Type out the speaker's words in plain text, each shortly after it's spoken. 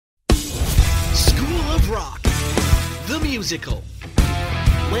Rock, the musical.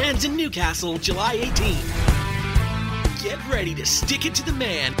 Lands in Newcastle, July 18. Get ready to stick it to the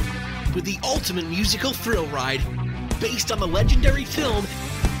man with the ultimate musical thrill ride based on the legendary film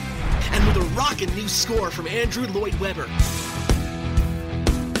and with a rockin' new score from Andrew Lloyd Webber.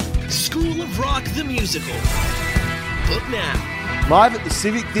 School of Rock, the musical. Book now. Live at the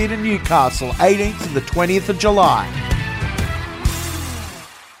Civic Theatre, Newcastle, 18th to the 20th of July.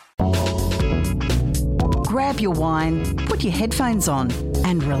 Grab your wine, put your headphones on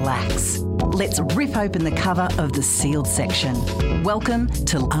and relax. Let's rip open the cover of the sealed section. Welcome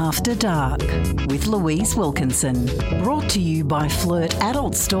to After Dark with Louise Wilkinson. Brought to you by Flirt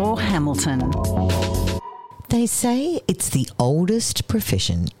Adult Store, Hamilton. They say it's the oldest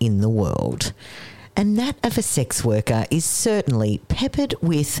profession in the world, and that of a sex worker is certainly peppered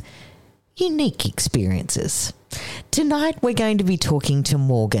with unique experiences. Tonight we're going to be talking to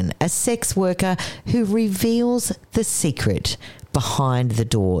Morgan, a sex worker who reveals the secret behind the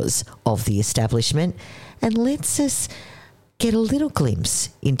doors of the establishment and lets us get a little glimpse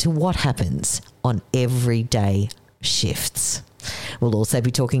into what happens on everyday shifts. We'll also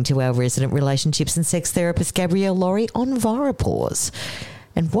be talking to our resident relationships and sex therapist, Gab Lawrie, on Varipause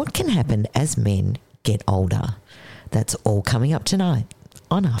and what can happen as men get older. That's all coming up tonight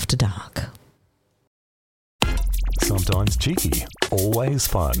on After Dark. Sometimes cheeky, always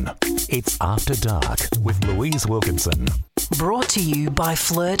fun. It's After Dark with Louise Wilkinson. Brought to you by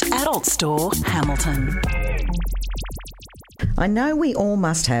Flirt Adult Store, Hamilton. I know we all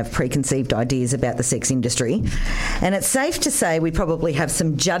must have preconceived ideas about the sex industry, and it's safe to say we probably have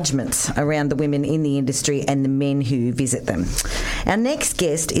some judgments around the women in the industry and the men who visit them. Our next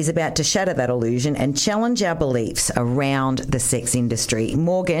guest is about to shatter that illusion and challenge our beliefs around the sex industry.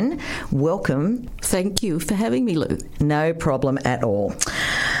 Morgan, welcome. Thank you for having me, Lou. No problem at all.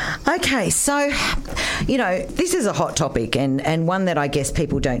 Okay, so, you know, this is a hot topic and one that I guess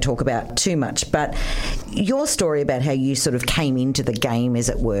people don't talk about too much, but your story about how you sort of came into the game, as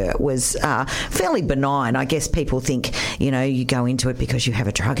it were, was fairly benign. I guess people think, you know, you go into it because you have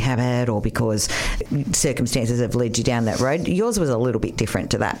a drug habit or because circumstances have led you down that road. Yours was a little bit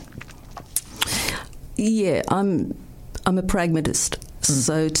different to that. Yeah, I'm a pragmatist.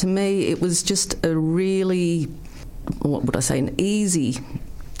 So to me, it was just a really, what would I say, an easy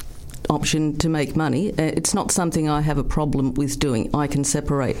option to make money. It's not something I have a problem with doing. I can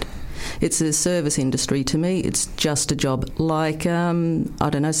separate. It's a service industry. To me, it's just a job. Like, I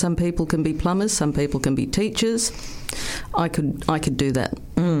don't know, some people can be plumbers, some people can be teachers. I could do that.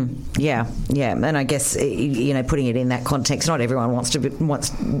 Yeah. And I guess, you know, putting it in that context, not everyone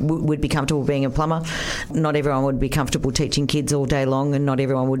would be comfortable being a plumber. Not everyone would be comfortable teaching kids all day long, and not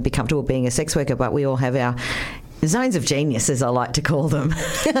everyone would be comfortable being a sex worker, but we all have our zones of genius, as I like to call them.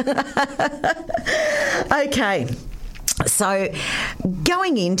 Okay. So,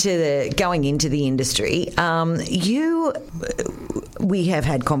 going into the industry, we have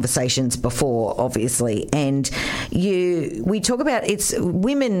had conversations before, obviously, and we talk about it's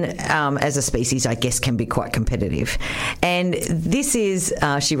women as a species, I guess, can be quite competitive, and this is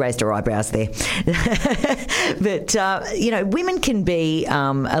she raised her eyebrows there, but you know, women can be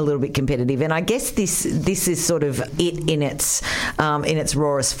a little bit competitive, and I guess this is sort of it in its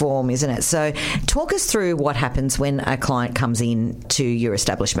rawest form, isn't it? So, talk us through what happens when a client comes in to your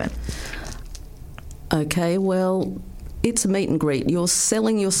establishment. Okay, well, it's a meet and greet. You're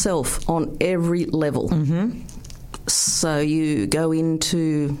selling yourself on every level. Mm-hmm. So you go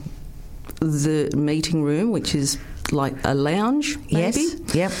into the meeting room, which is like a lounge, maybe.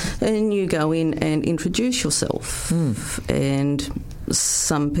 Yes, yep. And you go in and introduce yourself. And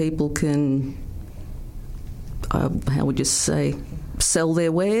some people can, how would you say, sell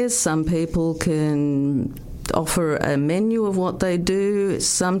their wares. Some people can offer a menu of what they do.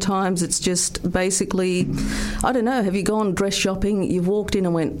 Sometimes it's just basically, I don't know, have you gone dress shopping? You've walked in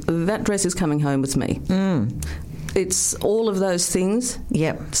and went, that dress is coming home with me. It's all of those things.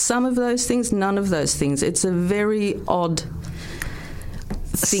 Yep. Some of those things, none of those things. It's a very odd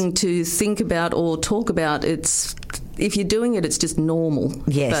thing to think about or talk about. It's, if you're doing it, it's just normal.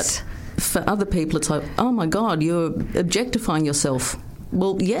 Yes. But for other people, it's like, oh my God, you're objectifying yourself.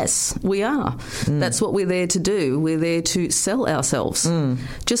 Well, yes, we are. That's what we're there to do. We're there to sell ourselves.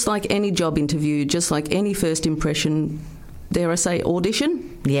 Just like any job interview, just like any first impression, dare I say,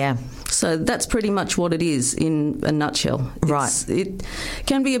 audition. Yeah. So that's pretty much what it is in a nutshell. Right. It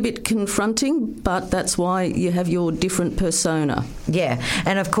can be a bit confronting, but that's why you have your different persona. Yeah,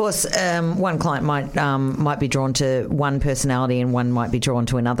 and of course, one client might be drawn to one personality and one might be drawn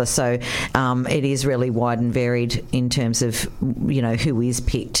to another. So it is really wide and varied in terms of, who is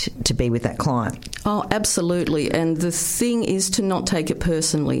picked to be with that client. Oh, absolutely. And the thing is to not take it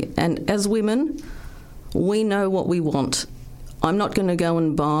personally. And as women, we know what we want. I'm not going to go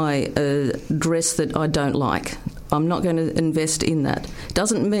and buy a dress that I don't like. I'm not going to invest in that.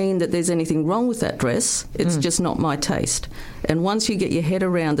 Doesn't mean that there's anything wrong with that dress. It's just not my taste. And once you get your head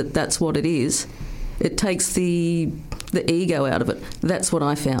around that that's what it is, it takes the ego out of it. That's what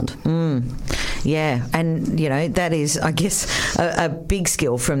I found. Yeah, and, that is, I guess, a big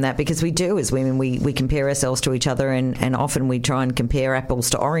skill from that, because we do, as women, we compare ourselves to each other, and often we try and compare apples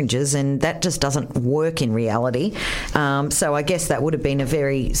to oranges, and that just doesn't work in reality. So I guess that would have been a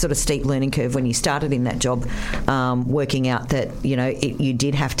very sort of steep learning curve when you started in that job, working out that, you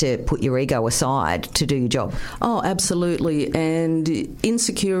did have to put your ego aside to do your job. Oh, absolutely. And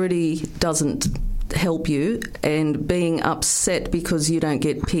insecurity doesn't help you, and being upset because you don't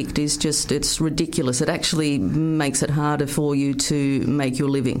get picked is just, it's ridiculous. It actually makes it harder for you to make your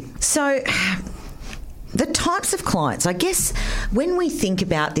living. So the types of clients, I guess, when we think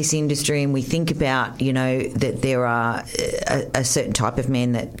about this industry and we think about, that there are a certain type of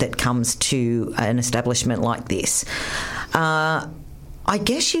man that comes to an establishment like this, I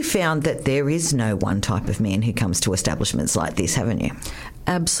guess you found that there is no one type of man who comes to establishments like this, haven't you?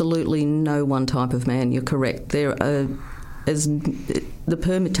 Absolutely no one type of man. You're correct. There are, as the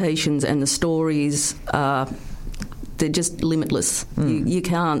permutations and the stories are, they're just limitless. You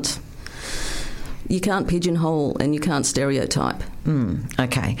can't pigeonhole and you can't stereotype.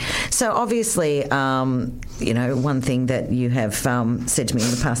 Okay. So obviously, one thing that you have said to me in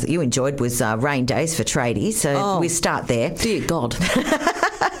the past that you enjoyed was rain days for tradies. So we start there. Dear God.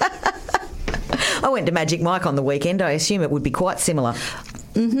 I went to Magic Mike on the weekend. I assume it would be quite similar.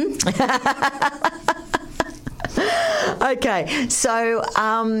 Okay, so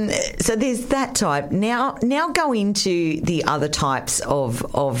there's that type. Now go into the other types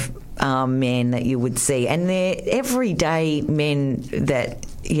of men that you would see, and they're everyday men that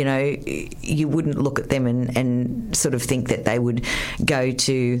you wouldn't look at them and sort of think that they would go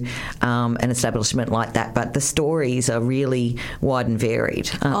to an establishment like that. But the stories are really wide and varied,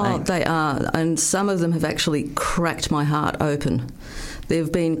 aren't they? They are, and some of them have actually cracked my heart open. There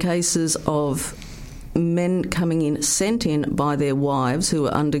have been cases of men coming in, sent in by their wives who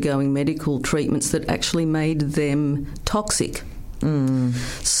are undergoing medical treatments that actually made them toxic.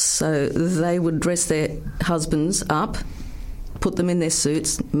 So they would dress their husbands up, put them in their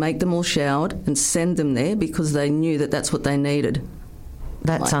suits, make them all showered and send them there because they knew that that's what they needed.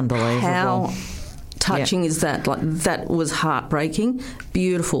 That's unbelievable. How touching is that? That was heartbreaking,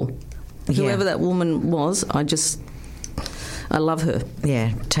 beautiful. Whoever that woman was, I love her.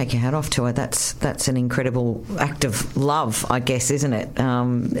 Yeah, take your hat off to her. That's an incredible act of love, I guess, isn't it?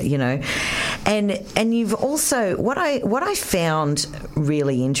 And you've also what I found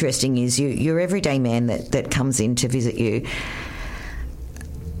really interesting is your everyday man that comes in to visit you.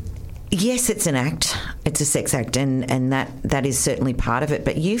 Yes, it's an act. It's a sex act, and that is certainly part of it.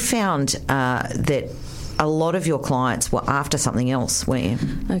 But you found that a lot of your clients were after something else, weren't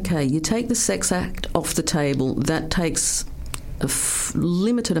you? Okay, you take the sex act off the table. That takes a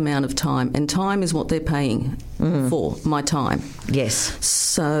limited amount of time, and time is what they're paying for, my time. Yes.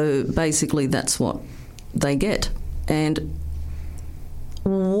 So basically that's what they get. And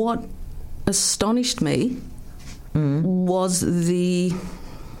what astonished me was these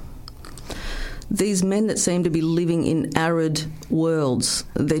men that seem to be living in arid worlds.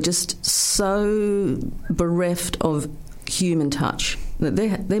 They're just so bereft of human touch.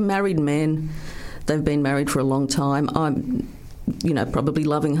 They're married men. They've been married for a long time. I'm probably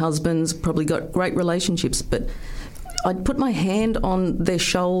loving husbands, probably got great relationships, but I'd put my hand on their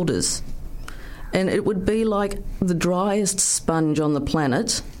shoulders and it would be like the driest sponge on the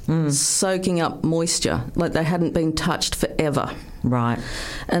planet, soaking up moisture, like they hadn't been touched forever. Right.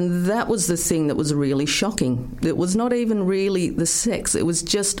 And that was the thing that was really shocking. It was not even really the sex, it was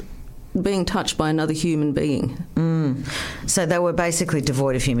just being touched by another human being. So they were basically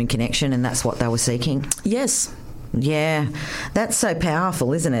devoid of human connection, and that's what they were seeking? Yes. Yeah, that's so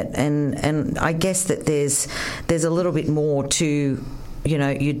powerful, isn't it? And I guess that there's a little bit more to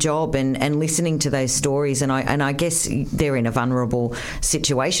your job and listening to those stories, and I guess they're in a vulnerable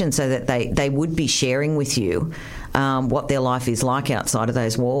situation, so that they would be sharing with you what their life is like outside of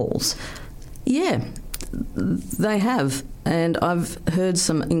those walls. Yeah, they have. And I've heard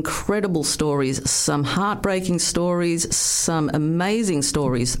some incredible stories, some heartbreaking stories, some amazing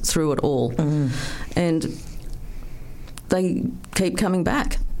stories through it all. And they keep coming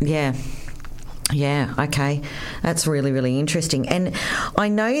back. Yeah. Yeah, okay. That's really, really interesting. And I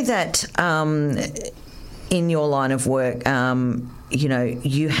know that in your line of work, you know,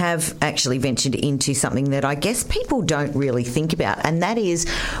 you have actually ventured into something that I guess people don't really think about, and that is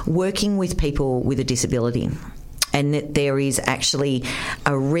working with people with a disability. And that there is actually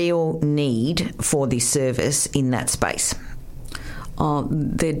a real need for this service in that space. Oh,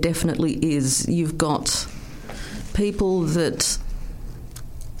 there definitely is. You've got people that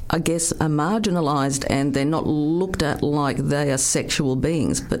I guess are marginalised and they're not looked at like they are sexual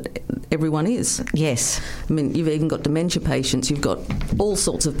beings, but everyone is. Yes. I mean, you've even got dementia patients, you've got all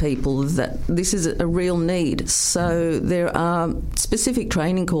sorts of people that this is a real need. So there are specific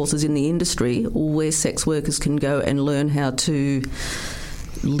training courses in the industry where sex workers can go and learn how to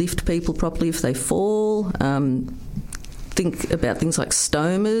lift people properly if they fall, think about things like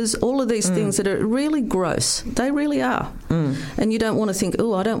stomas, all of these things that are really gross. They really are. And you don't want to think,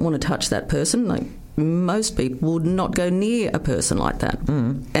 oh, I don't want to touch that person. Like, most people would not go near a person like that.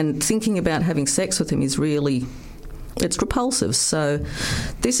 And thinking about having sex with him is really, it's repulsive. So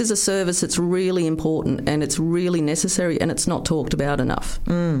this is a service that's really important and it's really necessary and it's not talked about enough.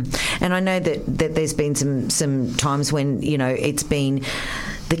 And I know that there's been some times when, you know, it's been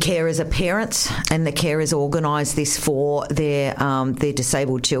the carers are parents and the carers organise this for their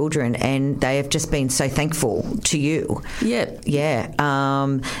disabled children, and they have just been so thankful to you. Yeah.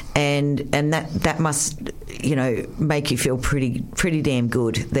 And that must, you know, make you feel pretty damn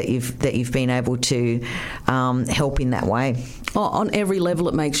good that you've been able to help in that way. Oh, on every level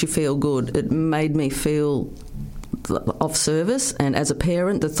it makes you feel good. It made me feel of service, and as a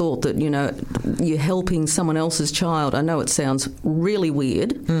parent, the thought that, you know, you're helping someone else's child. I know it sounds really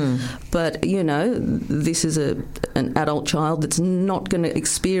weird, but, you know, this is an adult child that's not going to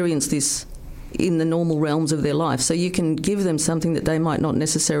experience this in the normal realms of their life. So you can give them something that they might not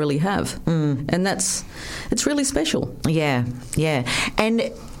necessarily have. And it's really special. Yeah.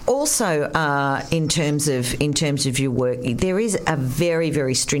 And also, in terms of your work, there is a very,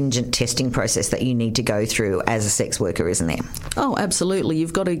 very stringent testing process that you need to go through as a sex worker, isn't there? Oh, absolutely.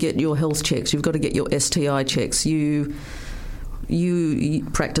 You've got to get your health checks. You've got to get your STI checks. You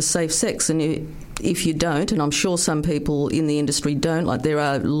practice safe sex, and if you don't, and I'm sure some people in the industry don't, like there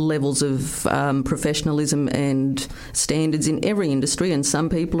are levels of professionalism and standards in every industry, and some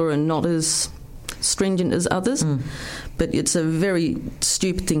people are not as stringent as others, but it's a very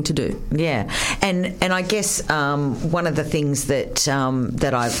stupid thing to do. Yeah, and I guess one of the things that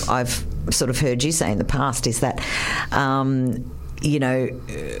I've sort of heard you say in the past is that you know,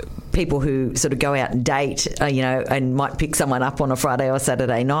 people who sort of go out and date, you know, and might pick someone up on a Friday or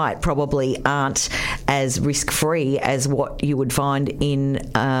Saturday night probably aren't as risk-free as what you would find in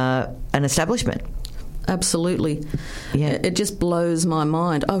an establishment. Absolutely. Yeah. It just blows my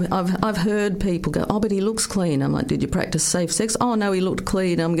mind. I've heard people go, oh, but he looks clean. I'm like, did you practice safe sex? Oh, no, he looked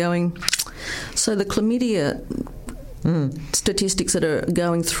clean. I'm going, so the chlamydia statistics that are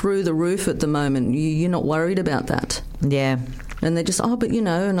going through the roof at the moment, you're not worried about that? Yeah. And they're just, oh, but you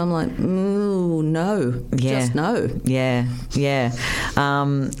know, and I'm like, ooh, no, just no. Yeah.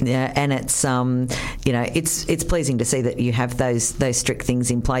 And it's you know, it's pleasing to see that you have those strict things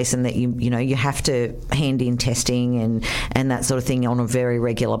in place, and that you know you have to hand in testing and that sort of thing on a very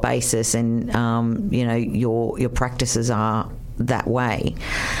regular basis, and you know your practices are that way.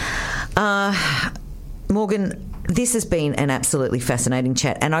 Morgan, this has been an absolutely fascinating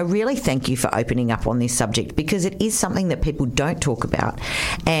chat, and I really thank you for opening up on this subject, because it is something that people don't talk about.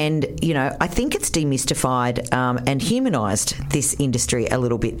 And, you know, I think it's demystified and humanised this industry a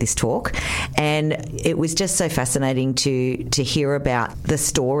little bit, this talk. And it was just so fascinating to hear about the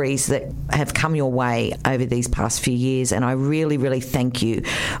stories that have come your way over these past few years. And I really, really thank you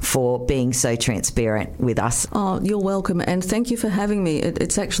for being so transparent with us. Oh, you're welcome, and thank you for having me.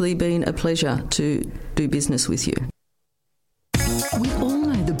 It's actually been a pleasure to do business with you. We all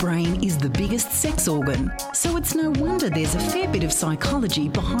know the brain is the biggest sex organ, so it's no wonder there's a fair bit of psychology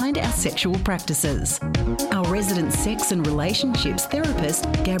behind our sexual practices. Our resident sex and relationships therapist,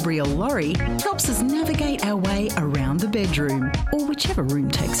 Gab Lawrie, helps us navigate our way around the bedroom, or whichever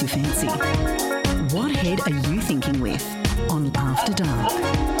room takes your fancy. What head are you thinking with on After Dark?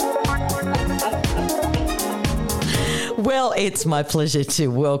 Well, it's my pleasure to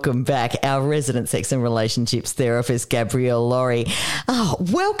welcome back our resident sex and relationships therapist, Gabrielle Lawrie. Oh,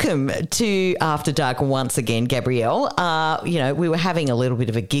 welcome to After Dark once again, Gabrielle. We were having a little bit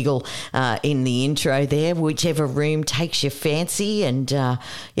of a giggle in the intro there, whichever room takes your fancy. And,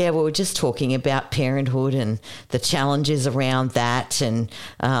 we were just talking about parenthood and the challenges around that and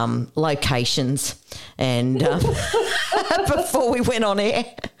locations and before we went on air.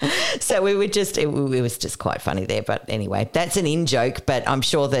 So we were just, it was just quite funny there. But anyway, that's an in-joke, but I'm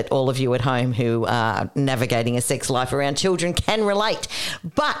sure that all of you at home who are navigating a sex life around children can relate.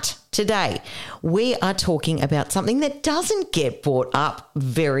 But today we are talking about something that doesn't get brought up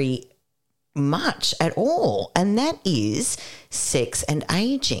very much at all, and that is sex and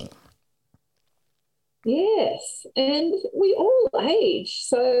ageing. Yes, and we all age,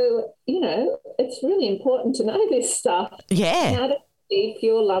 so, it's really important to know this stuff. Yeah. How to keep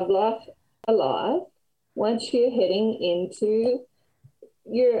your love life alive once you're heading into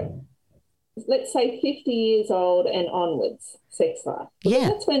your, let's say, 50 years old and onwards sex life. Because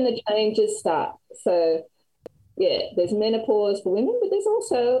that's when the changes start. So, there's menopause for women, but there's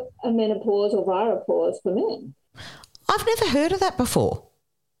also a menopause or viropause for men. I've never heard of that before.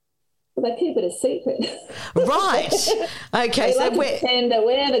 Well, they keep it a secret. Right. Okay. They pretend that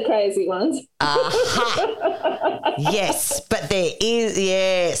we're the crazy ones. Yes, but there is,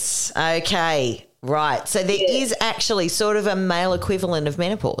 yes. Okay. Right. So there is actually sort of a male equivalent of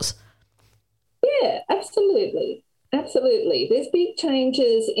menopause. Yeah, absolutely. Absolutely. There's big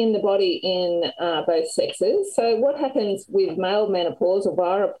changes in the body in both sexes. So what happens with male menopause or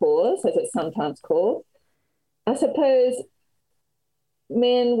viropause, as it's sometimes called, I suppose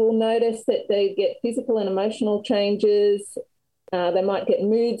men will notice that they get physical and emotional changes. They might get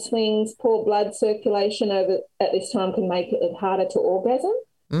mood swings. Poor blood circulation at this time can make it harder to orgasm.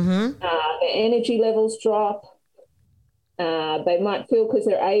 Mm-hmm. Their energy levels drop. They might feel because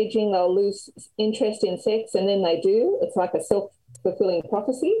they're aging, they'll lose interest in sex, and then they do. It's like a self-fulfilling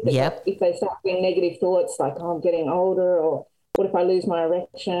prophecy. Yep. If they start having negative thoughts like, I'm getting older, or what if I lose my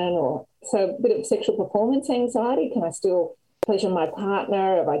erection? Or so a bit of sexual performance anxiety. Can I still pleasure my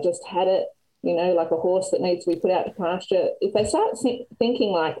partner? Have I just had it? Like a horse that needs to be put out to pasture. If they start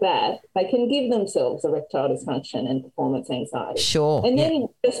thinking like that, they can give themselves erectile dysfunction and performance anxiety. Sure. And then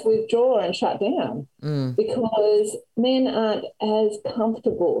just withdraw and shut down because men aren't as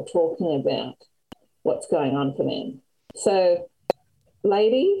comfortable talking about what's going on for them. So,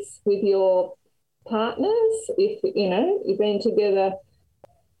 ladies, with your partners, if, you've been together,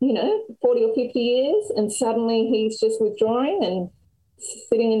 40 or 50 years and suddenly he's just withdrawing and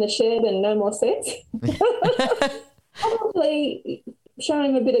sitting in the shed and no more sex, probably show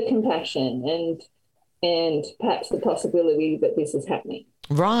him a bit of compassion and perhaps the possibility that this is happening.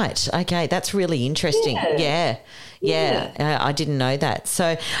 Right. Okay. That's really interesting. Yeah. I didn't know that.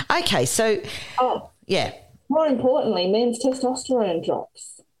 So, okay. So, more importantly, men's testosterone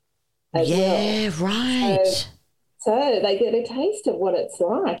drops as well. Right. So they get a taste of what it's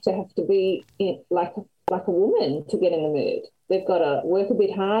like to have to be like a woman to get in the mood. They've got to work a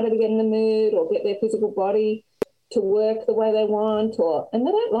bit harder to get in the mood or get their physical body to work the way they want, and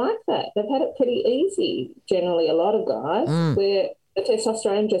they don't like that. They've had it pretty easy, generally, a lot of guys, where the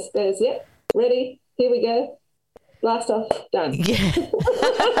testosterone just goes, yep, ready, here we go, blast off, done. Yeah.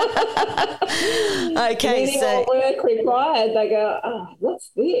 Okay, Needing so more work required, they go, what's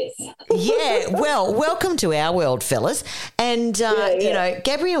this? Yeah, well, welcome to our world, fellas. And,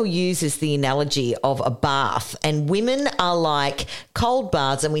 Gabrielle uses the analogy of a bath, and women are like cold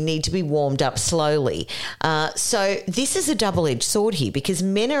baths and we need to be warmed up slowly. So this is a double-edged sword here because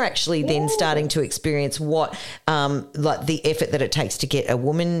men are actually then starting to experience what, like the effort that it takes to get a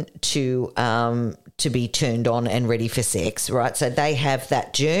woman to be turned on and ready for sex, right? So they have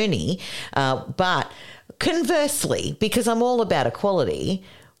that journey. But conversely, because I'm all about equality,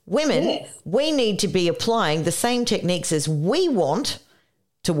 women, we need to be applying the same techniques as we want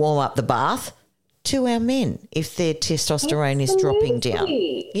to warm up the bath to our men if their testosterone is dropping down.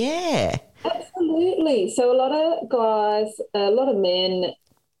 Yeah. Absolutely. So a lot of guys, a lot of men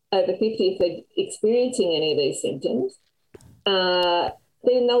over 50, if they're experiencing any of these symptoms,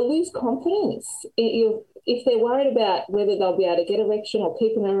 then they'll lose confidence. If they're worried about whether they'll be able to get erection or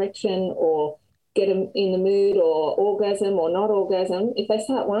keep an erection or get them in the mood or orgasm or not orgasm, if they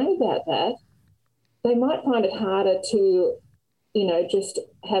start worrying about that, they might find it harder to, just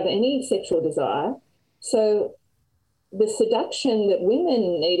have any sexual desire. So the seduction that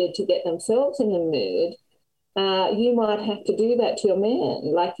women needed to get themselves in the mood, you might have to do that to your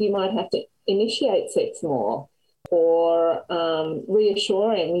man. Like you might have to initiate sex more. or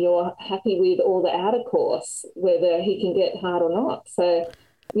reassure him you're happy with all the outer course, whether he can get hard or not. So,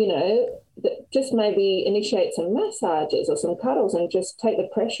 just maybe initiate some massages or some cuddles and just take the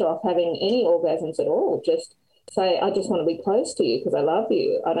pressure off having any orgasms at all. Just say, I just want to be close to you because I love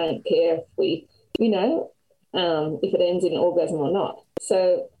you. I don't care if we, if it ends in orgasm or not.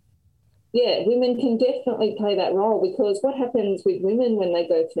 So, yeah, women can definitely play that role, because what happens with women when they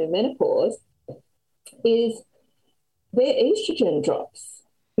go through menopause is their estrogen drops,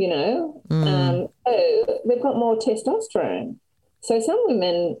 so they've got more testosterone. So some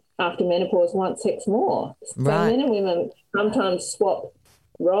women after menopause want sex more. So men and women sometimes swap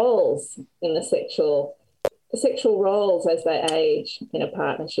roles in the sexual roles as they age in a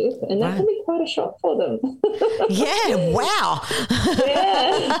partnership, and that can be quite a shock for them. Yeah, wow.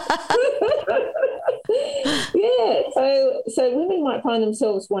 Yeah. Yeah, so women might find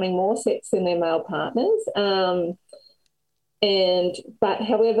themselves wanting more sex than their male partners, but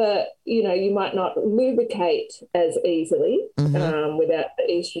however, you might not lubricate as easily without the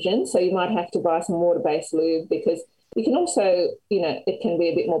estrogen, so you might have to buy some water-based lube, because you can also, it can be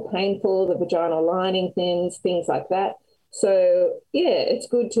a bit more painful, the vaginal lining things like that. So, yeah, it's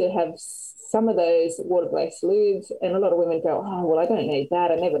good to have some of those water-based lubes, and a lot of women go, oh, well, I don't need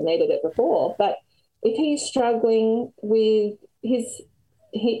that. I never needed it before. But if he's struggling with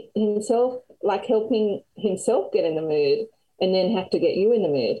himself, like helping himself get in the mood and then have to get you in the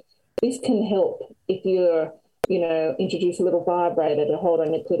mood, this can help if you're, introduce a little vibrator to hold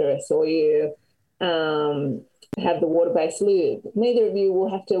on your clitoris, or you have the water-based lube. Neither of you will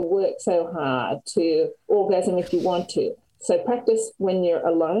have to work so hard to orgasm if you want to. So practice when you're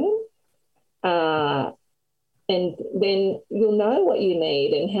alone, and then you'll know what you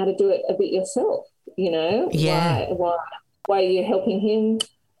need and how to do it a bit yourself, why you're helping him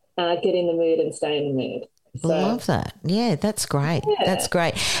get in the mood and stay in the mood. So, love that. Yeah, that's great. Yeah. That's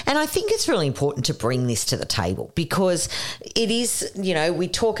great. And I think it's really important to bring this to the table, because it is, we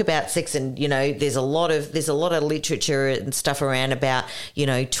talk about sex, and, there's a lot of literature and stuff around about,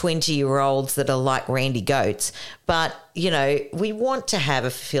 20-year-olds that are like randy goats. But, we want to have a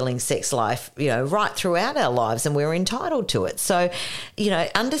fulfilling sex life, right throughout our lives, and we're entitled to it. So,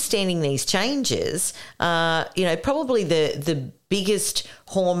 understanding these changes, probably the biggest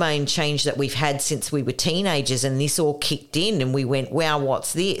hormone change that we've had since we were teenagers, and this all kicked in and we went, wow,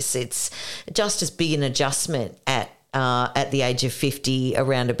 what's this? It's just as big an adjustment at the age of 50,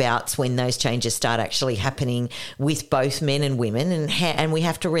 aroundabouts, when those changes start actually happening with both men and women, and we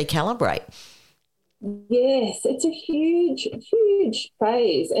have to recalibrate. Yes, it's a huge, huge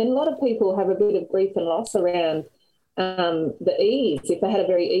phase, and a lot of people have a bit of grief and loss around the ease. If they had a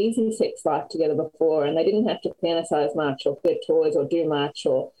very easy sex life together before and they didn't have to fantasize much or get toys or do much,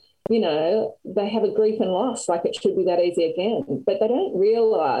 or, they have a grief and loss, like it should be that easy again. But they don't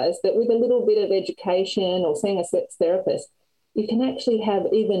realise that with a little bit of education or seeing a sex therapist, you can actually have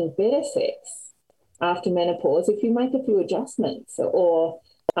even better sex after menopause if you make a few adjustments, or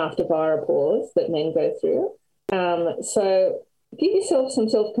after viropause that men go through. So give yourself some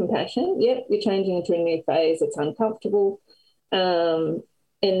self-compassion. Yep, you're changing into a new phase. It's uncomfortable. And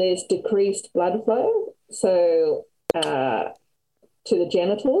there's decreased blood flow, so to the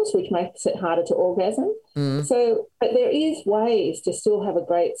genitals, which makes it harder to orgasm. So, but there is ways to still have a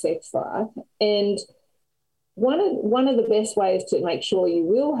great sex life. And one of the best ways to make sure you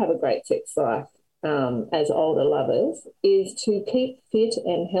will have a great sex life as older lovers is to keep fit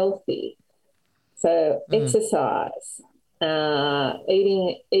and healthy. So exercise,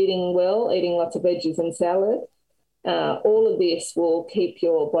 eating well, eating lots of veggies and salad. All of this will keep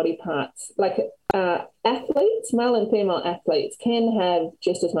your body parts, like athletes, male and female athletes, can have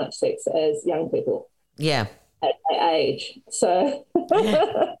just as much sex as young people. Yeah. At their age. So,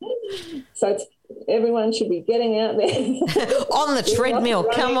 everyone should be getting out there on the treadmill.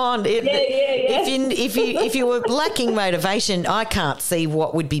 Come on. If you were lacking motivation, I can't see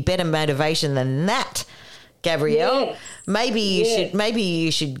what would be better motivation than that, Gabrielle. Yes. Maybe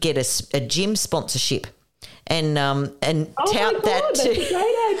you should get a gym sponsorship and tout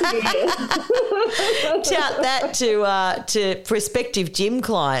that to prospective gym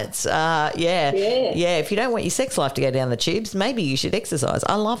clients. If you don't want your sex life to go down the tubes, maybe you should exercise.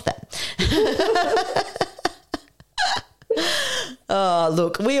 I love that. Oh,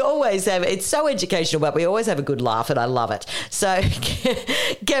 look, we always have, it's so educational, but we always have a good laugh, and I love it. So,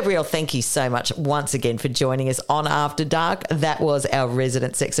 Gabrielle, thank you so much once again for joining us on After Dark. That was our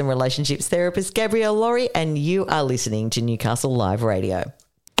resident sex and relationships therapist, Gab Lawrie, and you are listening to Newcastle Live Radio.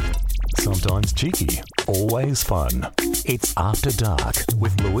 Sometimes cheeky, always fun. It's After Dark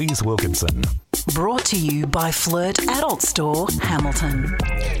with Louise Wilkinson. Brought to you by Flirt Adult Store, Hamilton.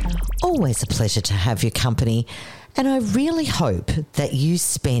 Always a pleasure to have your company, and I really hope that you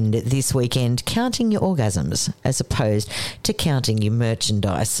spend this weekend counting your orgasms as opposed to counting your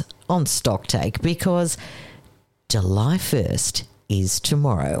merchandise on Stocktake, because July 1st is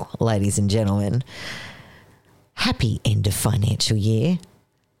tomorrow, ladies and gentlemen. Happy end of financial year,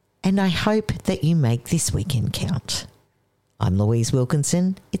 and I hope that you make this weekend count. I'm Louise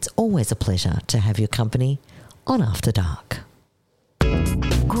Wilkinson. It's always a pleasure to have your company on After Dark.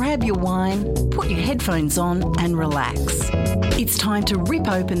 Grab your wine, put your headphones on and relax. It's time to rip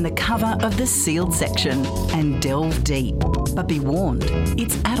open the cover of the sealed section and delve deep. But be warned,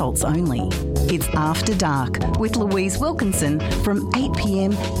 it's adults only. It's After Dark with Louise Wilkinson from 8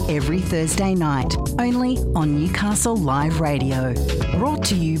 p.m. every Thursday night, only on Newcastle Live Radio. Brought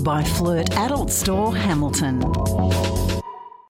to you by Flirt Adult Store, Hamilton.